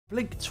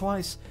Blink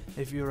twice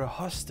if you're a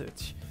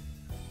hostage.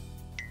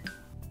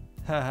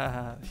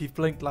 Haha, he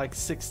blinked like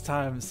 6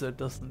 times, so it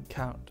doesn't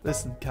count.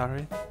 Listen,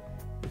 Cari,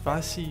 if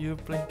I see you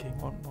blinking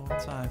one more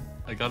time...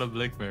 I gotta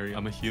blink, Mary.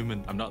 I'm a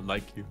human. I'm not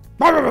like you.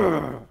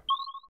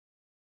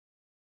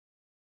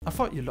 I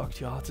thought you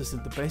locked your artist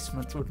in the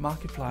basement with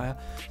Markiplier.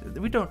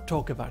 We don't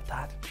talk about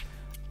that.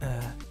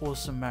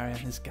 Also, Mary and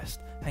his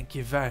guest. Thank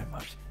you very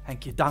much.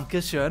 Thank you.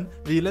 Dankeschön.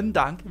 Vielen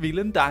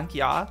Dank,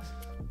 ja.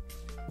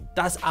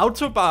 Das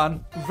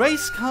Autobahn.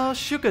 Race Car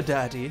Sugar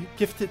Daddy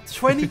gifted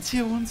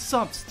 21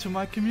 subs to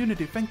my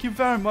community. Thank you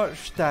very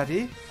much,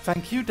 Daddy.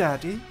 Thank you,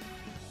 Daddy.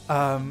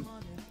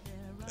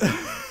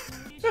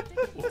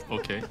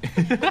 Okay.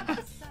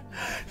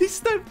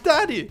 He's named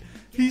Daddy.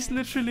 He's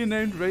literally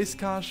named Race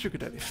Car Sugar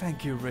Daddy.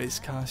 Thank you, Race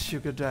Car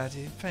Sugar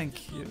Daddy.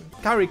 Thank you.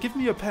 Cari, give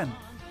me your pen.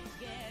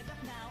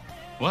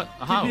 What?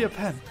 How? Give me a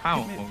pen.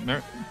 How?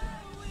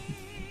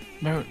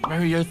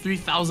 Mary, you're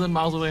 3,000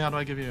 miles away. How do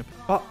I give you a pen?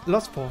 Oh,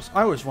 Lost Pause.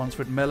 I was once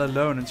with Mel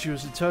alone and she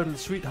was a total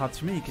sweetheart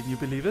to me. Can you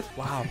believe it?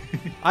 Wow.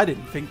 I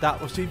didn't think that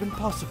was even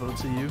possible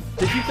to you.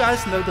 Did you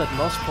guys know that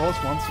Lost Pause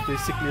once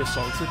basically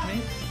assaulted me?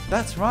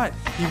 That's right.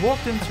 He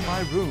walked into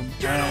my room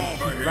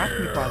and he grabbed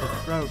me by the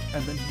throat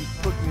and then he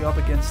put me up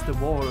against the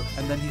wall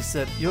and then he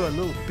said, "You're a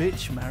little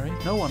bitch, Mary.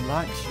 No one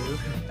likes you."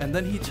 And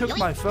then he took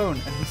my phone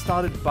and he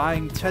started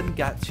buying 10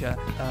 gacha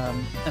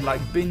and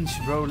like binge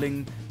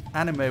rolling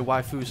anime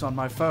waifus on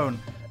my phone,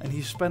 and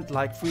he spent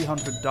like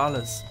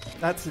 $300.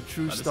 That's a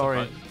true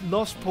story.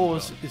 Lost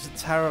Pause is a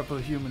terrible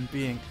human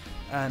being,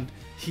 and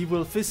he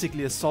will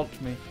physically assault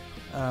me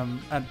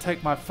and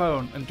take my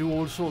phone and do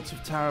all sorts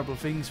of terrible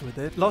things with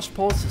it. Lost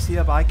Pause is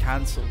hereby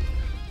cancelled.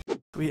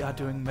 We are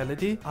doing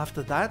Melody.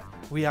 After that,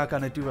 we are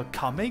gonna do a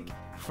comic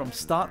from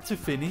start to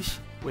finish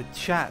with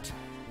chat.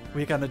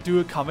 We're gonna do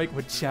a comic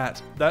with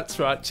chat. That's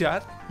right,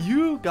 chat.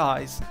 You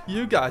guys,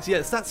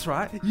 yes, that's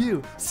right.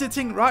 You,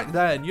 sitting right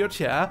there in your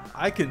chair,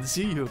 I can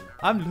see you.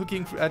 I'm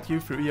looking at you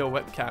through your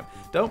webcam.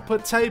 Don't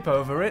put tape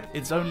over it.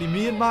 It's only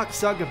me and Mark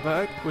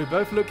Zuckerberg. We're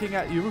both looking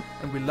at you,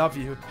 and we love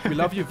you. We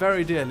love you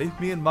very dearly.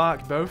 Me and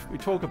Mark both. We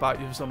talk about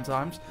you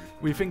sometimes.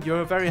 We think you're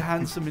a very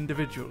handsome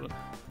individual.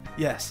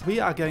 Yes, we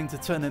are going to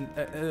turn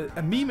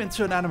a meme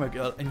into an anime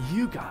girl, and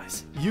you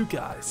guys, you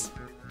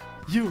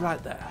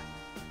right there.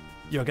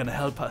 You're gonna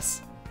help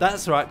us.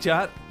 That's right,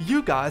 chat.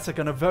 You guys are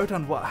gonna vote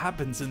on what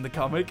happens in the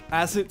comic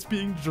as it's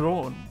being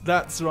drawn.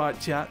 That's right,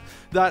 chat.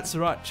 That's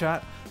right,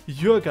 chat.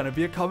 You're gonna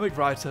be a comic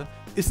writer.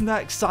 Isn't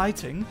that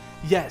exciting?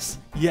 Yes,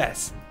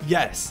 yes,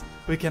 yes.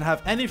 We can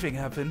have anything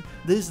happen.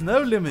 There's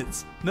no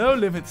limits. No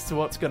limits to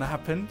what's gonna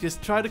happen.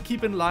 Just try to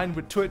keep in line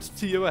with Twitch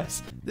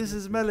TOS. This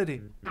is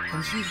Melody,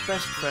 and she's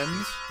best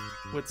friends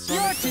with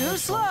Sonic. You're too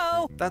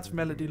slow. That's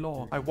Melody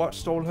Lore. I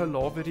watched all her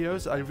lore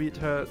videos. I read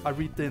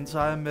the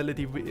entire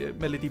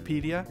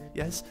Melodypedia.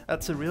 Yes,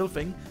 that's a real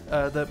thing.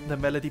 The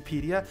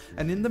Melodypedia.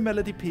 And in the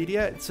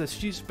Melodypedia, it says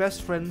she's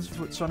best friends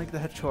with Sonic the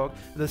Hedgehog,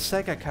 the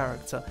Sega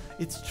character.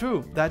 It's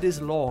true. That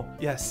is lore.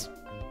 Yes,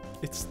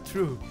 it's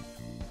true.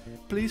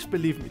 Please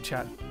believe me,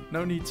 chat.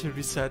 No need to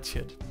research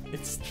it.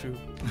 It's true.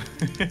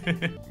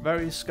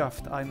 Very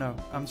scuffed, I know.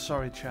 I'm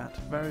sorry, chat.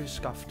 Very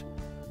scuffed.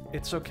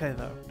 It's okay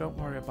though, don't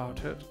worry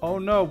about it. Oh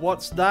no,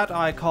 what's that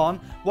icon?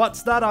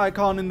 What's that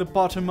icon in the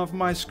bottom of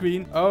my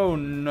screen? Oh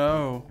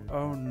no,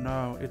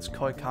 it's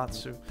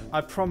Koikatsu.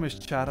 I promise,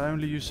 chat, I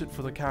only use it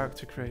for the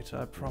character creator,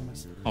 I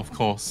promise. Of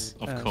course,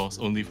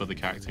 only for the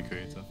character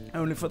creator.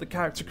 Only for the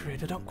character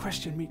creator, don't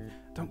question me,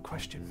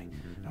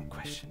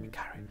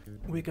 Cari.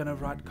 We're gonna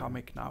write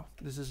comic now.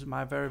 This is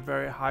my very,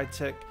 very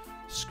high-tech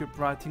script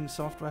writing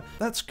software.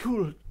 That's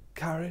cool,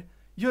 Cari.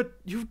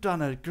 You've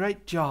done a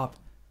great job.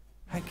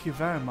 Thank you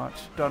very much.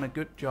 Done a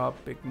good job,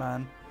 big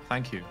man.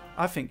 Thank you.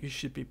 I think you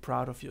should be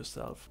proud of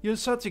yourself. You're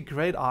such a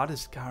great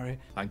artist, Cari.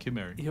 Thank you,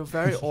 Mary. You're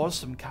very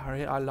awesome,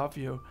 Cari. I love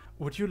you.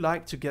 Would you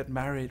like to get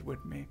married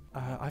with me?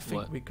 I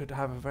think we could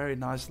have a very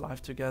nice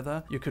life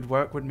together. You could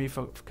work with me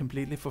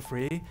completely for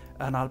free,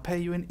 and I'll pay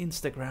you in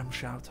Instagram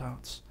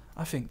shoutouts.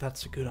 I think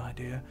that's a good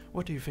idea.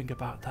 What do you think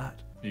about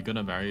that? You're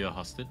gonna marry a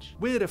hostage?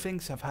 Weirder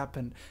things have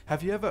happened.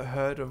 Have you ever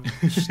heard of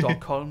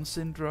Stockholm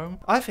Syndrome?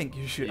 I think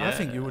you should. Yeah. I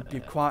think you would be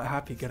quite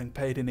happy getting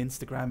paid in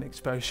Instagram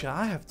exposure.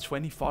 I have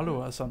 20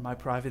 followers on my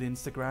private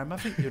Instagram. I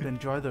think you'd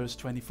enjoy those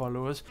 20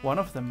 followers. One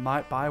of them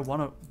might buy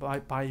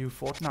you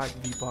Fortnite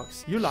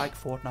V-Bucks. You like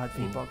Fortnite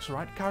V-Bucks,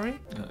 right, Cari?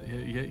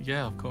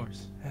 Yeah, of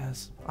course.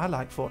 Yes, I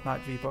like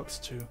Fortnite V-Bucks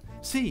too.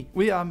 See,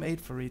 we are made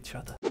for each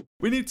other.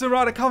 We need to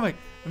write a comic.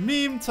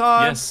 Meme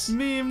time. Yes.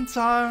 Meme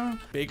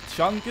time. Big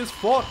Chungus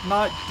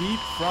Fortnite Deep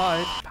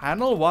Fried.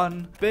 Panel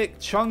 1. Big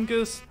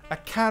Chungus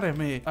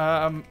Academy.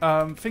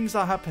 Things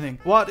are happening.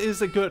 What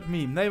is a good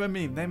meme? Name a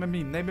meme. Name a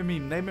meme. Name a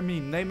meme. Name a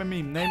meme. Name a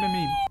meme. Name a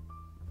meme.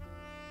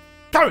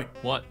 Cari!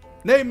 What?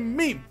 Name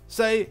meme.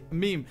 Say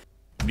meme.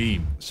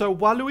 Meme. So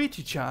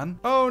Waluigi-chan.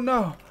 Oh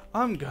no,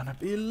 I'm gonna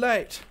be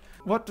late.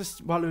 What does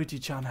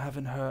Waluigi-chan have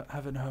in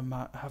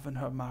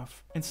her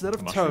mouth? Instead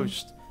of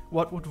toast,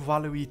 what would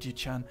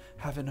Waluigi-chan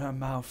have in her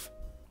mouth?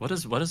 What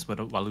is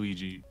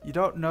Waluigi? You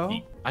don't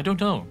know? I don't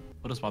know.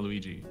 What is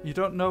Waluigi? You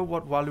don't know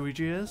what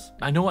Waluigi is?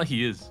 I know what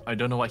he is. I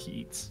don't know what he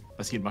eats.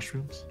 Does he eat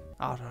mushrooms?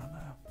 I don't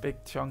know.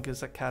 Big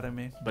Chungus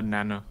Academy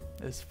Banana.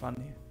 is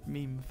funny.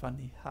 Meme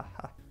funny.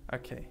 Haha.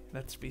 Okay,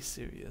 let's be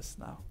serious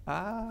now.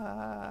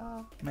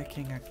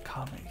 Making a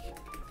comic.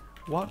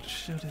 What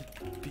should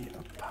it be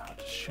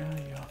about? Share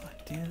your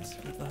ideas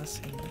with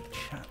us in the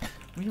chat.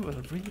 We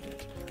will read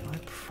it, I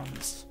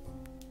promise.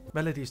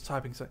 Melody's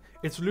typing, so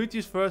it's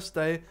Luigi's first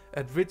day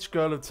at Rich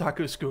Girl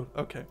Otaku School.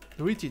 Okay,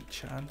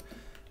 Luigi-chan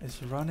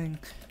is running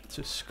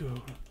to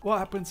school. What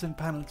happens in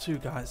panel 2,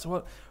 guys?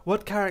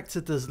 What character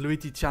does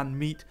Luigi-chan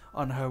meet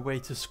on her way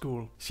to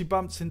school? She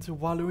bumps into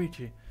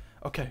Waluigi.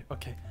 Okay,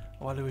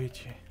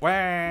 Waluigi.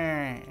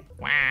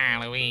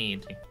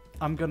 Waluigi.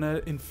 I'm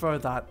gonna infer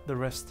that. The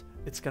rest,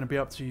 it's gonna be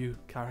up to you,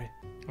 Cari.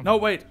 Okay. No,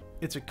 wait.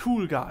 It's a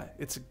cool guy.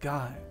 It's a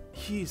guy.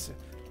 He's a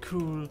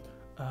cool,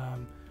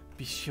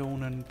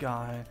 Bishonen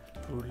guy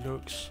who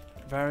looks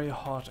very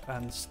hot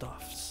and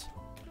stuffs.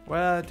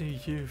 Where do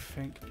you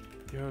think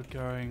you're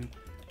going,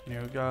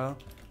 new girl?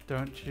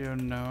 Don't you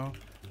know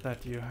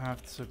that you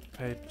have to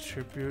pay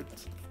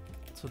tribute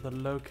to the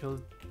local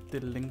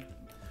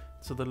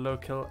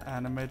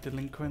anime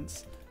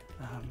delinquents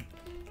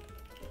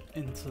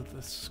into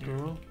the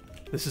school?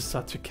 This is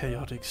such a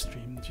chaotic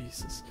stream,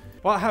 Jesus.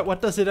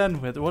 What does it end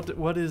with?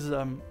 What is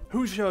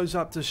who shows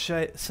up to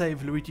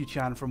save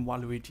Luigi-chan from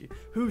Waluigi?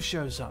 Who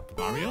shows up?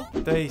 Mario?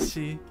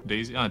 Daisy.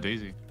 Daisy.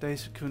 Daisy.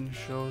 Daisy-kun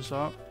shows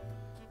up.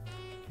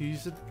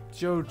 He's a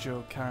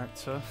JoJo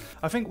character.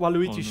 I think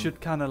Waluigi should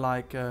kind of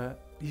like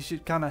he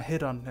should kind of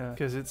hit on her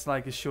because it's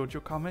like a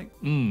shoujo comic.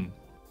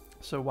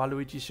 So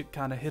Waluigi should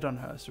kind of hit on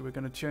her. So we're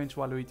gonna change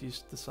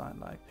Waluigi's design,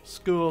 like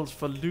schools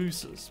for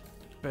losers,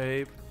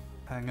 babe.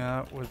 Hang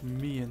out with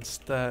me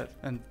instead.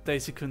 And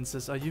Daisy-kun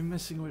says, are you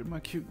messing with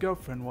my cute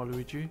girlfriend,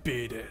 Waluigi?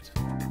 Beat it.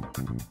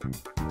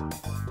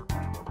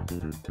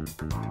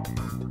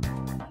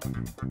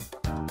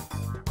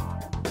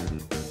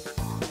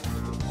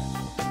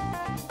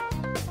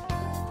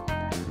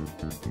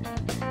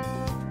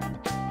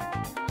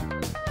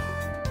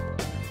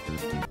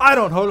 I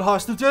don't hold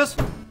hostages.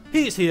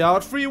 He's here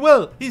out free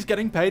will. He's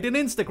getting paid in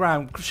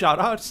Instagram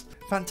shoutouts.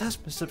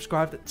 Phantasma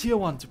subscribed at tier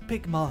 1 to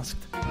Pig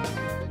Masked.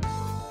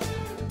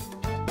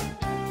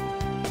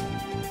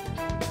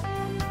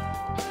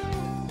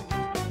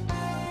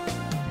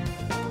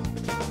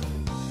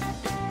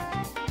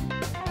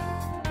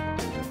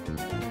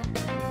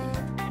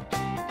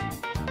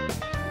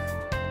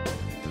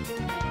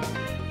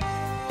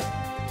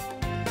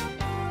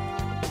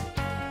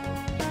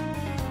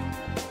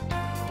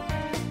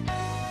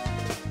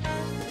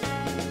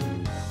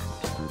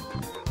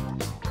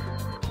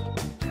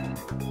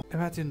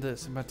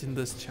 Imagine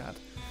this, chat.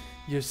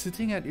 You're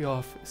sitting at your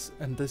office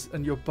and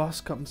your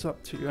boss comes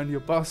up to you, and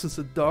your boss is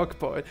a dog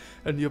boy,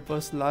 and your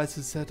boss lies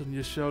his head on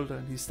your shoulder,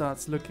 and he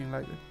starts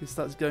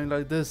going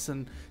like this,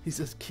 and he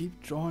says,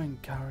 keep drawing,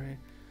 Cari,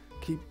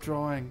 keep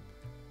drawing.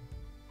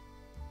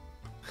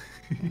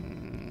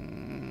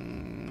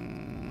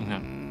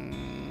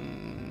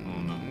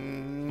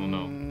 Oh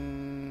no.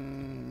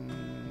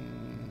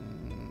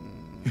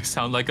 You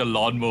sound like a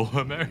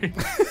lawnmower, Mary.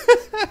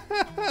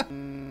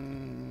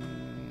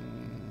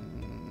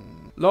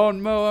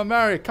 Lawnmower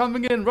Mary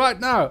coming in right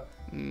now.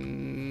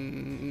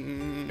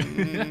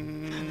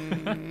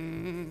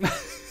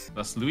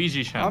 That's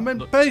Luigi-chan. I'm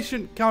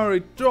impatient,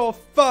 Cari. Draw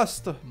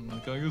faster. I'm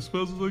not going as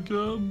fast as I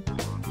can.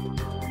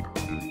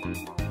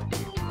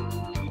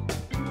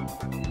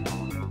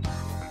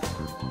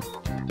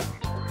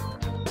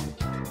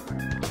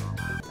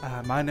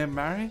 My name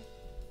Mary.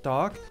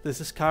 Dog.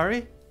 This is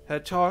Cari.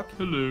 Hedgehog.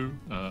 Hello.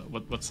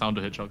 What sound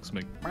do hedgehogs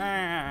make?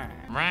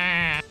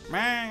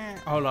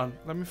 Hold on.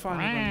 Let me find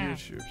it on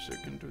YouTube so you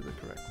can do the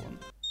correct one.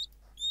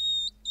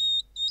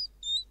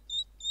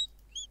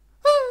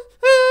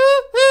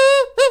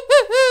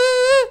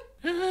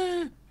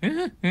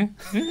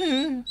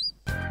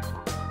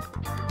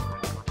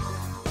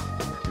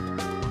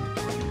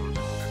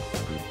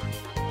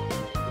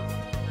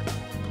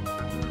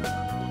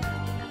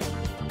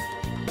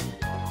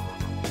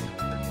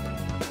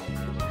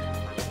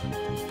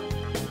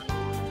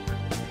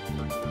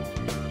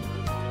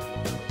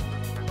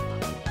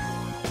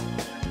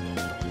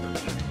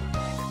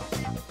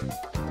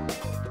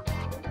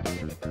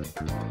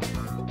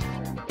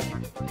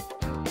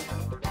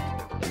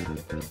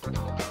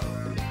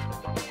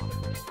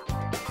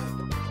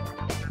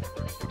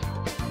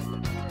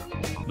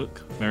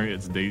 Look, Mary,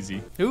 it's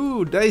Daisy.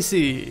 Ooh,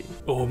 Daisy.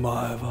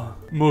 Omae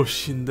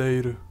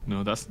moshindeiru.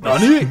 No, that's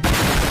Nani?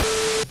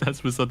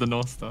 that's Mr. the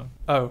North Star.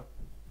 Oh,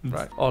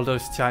 right. All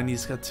those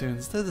Chinese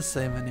cartoons, they're the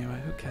same anyway.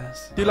 Who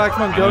cares? Do you like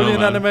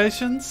Mongolian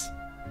animations?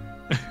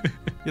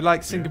 You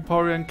like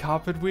Singaporean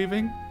carpet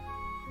weaving?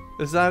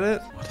 Is that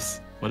it?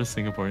 What is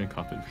Singaporean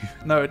carpet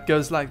weaving? No, it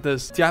goes like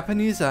this.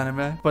 Japanese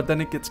anime, but then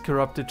it gets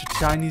corrupted to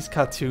Chinese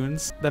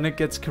cartoons. Then it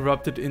gets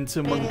corrupted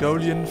into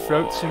Mongolian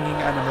throat singing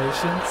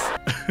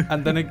animations.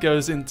 And then it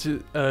goes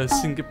into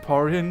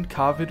Singaporean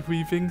carpet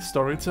weaving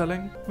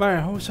storytelling. Mary,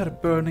 I always had a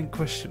burning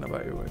question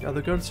about your work. Are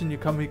the girls in your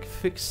comic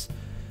fix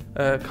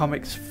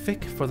comics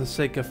fic for the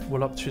sake of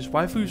voluptuous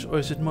waifus, or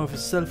is it more of a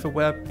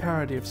self-aware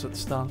parody of such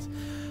styles?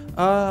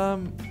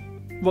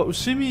 Well,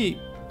 Usumi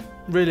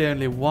really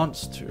only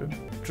wants to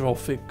draw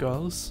fic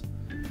girls.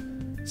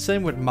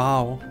 Same with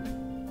Mao.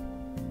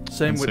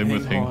 Same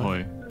with Hing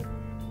Hoi.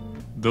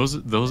 Those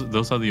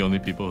are the only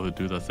people who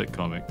do the thick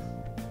comics.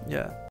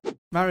 Yeah.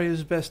 Mary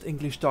is best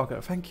English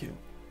doggo. Thank you.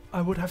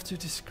 I would have to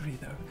disagree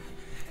though.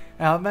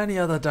 How many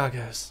other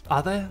doggos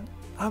are there?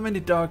 How many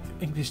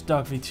English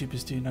dog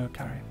VTubers do you know,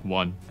 Cari?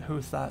 One.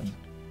 Who's that?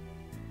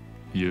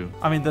 You.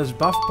 I mean, there's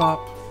Buff Pop.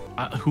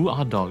 Who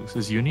are dogs?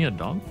 Is Uni a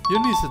dog?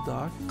 Uni's a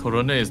dog.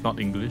 Corona is not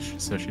English,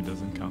 so she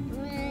doesn't count.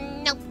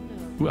 Nope.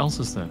 Who else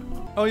is there?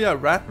 Oh yeah,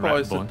 Rat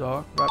Boy's Boy. a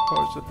dog. Rat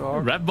Boy's a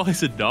dog. Rat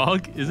Boy's a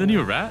dog? Isn't he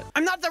a rat?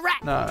 I'm not the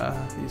rat. Nah,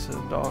 he's a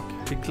dog.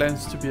 He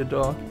claims to be a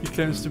dog. He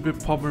claims to be a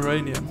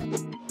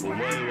Pomeranian.